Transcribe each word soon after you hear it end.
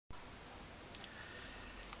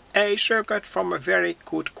a circuit from a very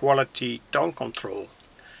good quality tone control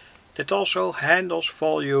that also handles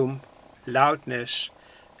volume, loudness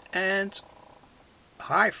and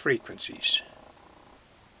high frequencies.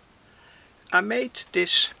 I made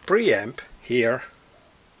this preamp here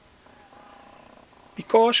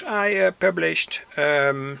because I published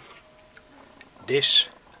this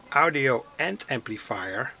audio and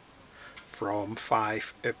amplifier from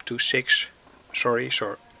 5 up to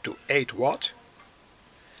 8 watt,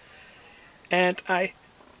 and I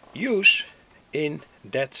use in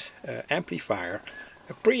that amplifier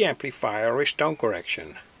a preamplifier with tone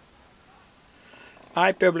correction.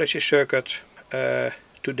 I publish a circuit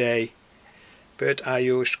today, but I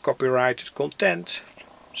use copyrighted content,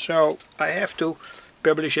 so I have to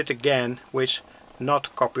publish it again with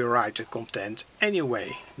not copyrighted content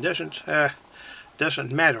anyway. Doesn't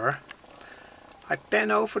matter. I pan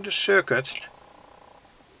over the circuit.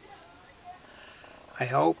 I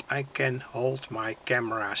hope I can hold my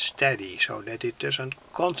camera steady so that it doesn't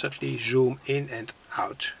constantly zoom in and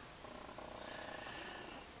out.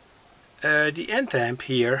 The end amp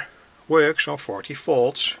here works on 40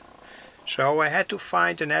 volts, so I had to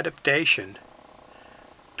find an adaptation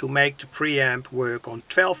to make the preamp work on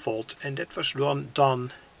 12 volt, and that was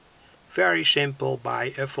done very simple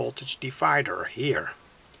by a voltage divider here.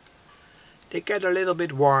 They get a little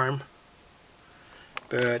bit warm,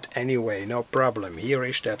 but anyway, no problem. Here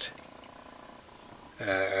is that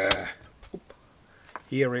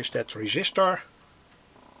resistor.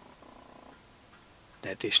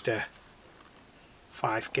 That is the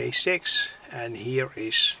 5K6, and here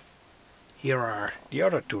are the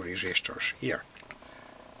other two resistors here.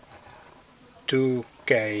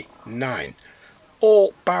 2K9,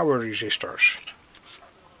 all power resistors.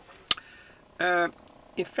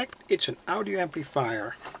 In fact, it's an audio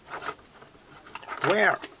amplifier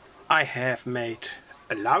where I have made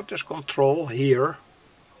a loudness control here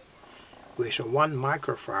with a 1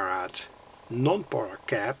 microfarad non-polar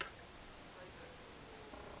cap,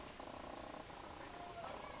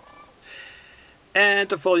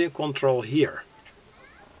 and a volume control here.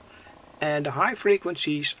 And the high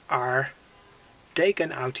frequencies are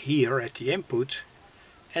taken out here at the input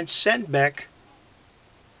and sent back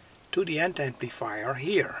to the end amplifier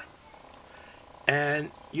here.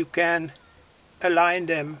 And you can align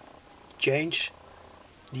them, change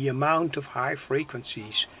the amount of high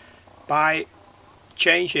frequencies by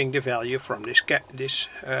changing the value from this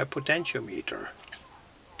potentiometer.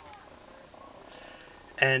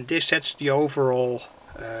 And this sets the overall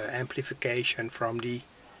amplification from the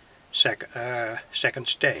second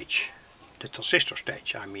stage, the transistor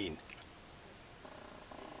stage, I mean.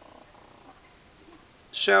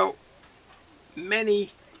 So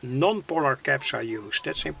many non-polar caps are used,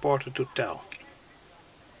 that's important to tell.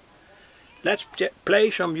 Let's play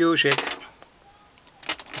some music.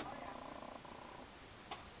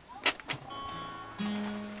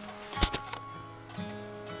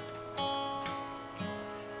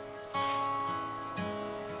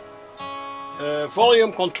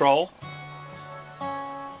 Volume control.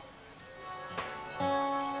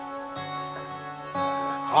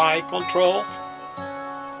 High control.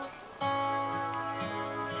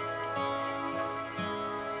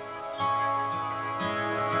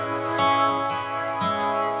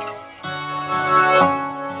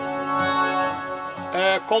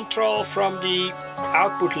 Control from the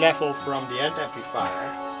output level from the end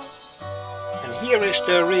amplifier. And here is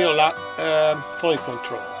the real volume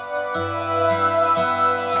control.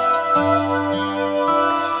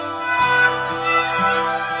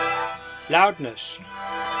 Loudness.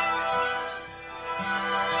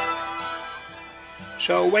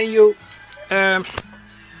 So when you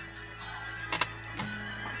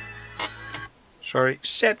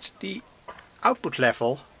set the output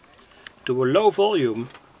level to a low volume,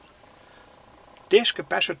 this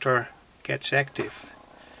capacitor gets active,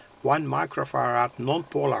 1 microfarad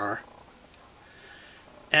non-polar,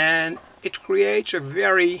 and it creates a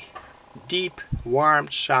very deep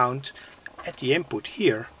warm sound at the input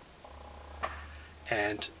here.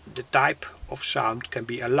 And the type of sound can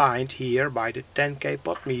be aligned here by the 10K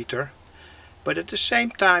pot meter, but at the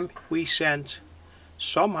same time we send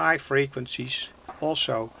some high frequencies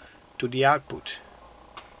also to the output.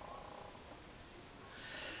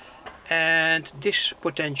 And this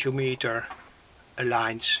potentiometer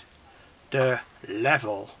aligns the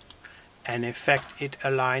level, and in fact it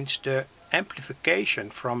aligns the amplification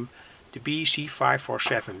from the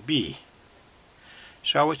BC547B.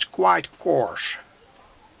 So it's quite coarse,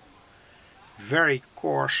 very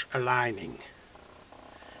coarse aligning.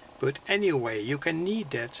 But anyway, you can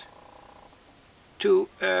need that to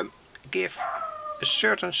give a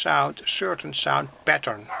certain sound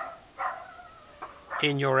pattern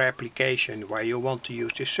in your application where you want to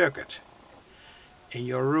use this circuit. In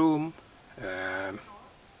your room,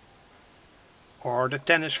 or the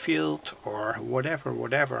tennis field, or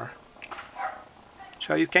whatever.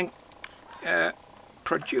 So you can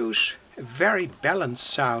produce a very balanced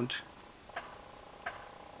sound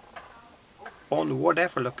on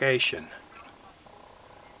whatever location.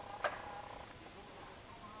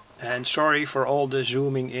 And sorry for all the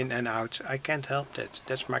zooming in and out, I can't help that,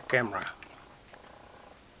 that's my camera.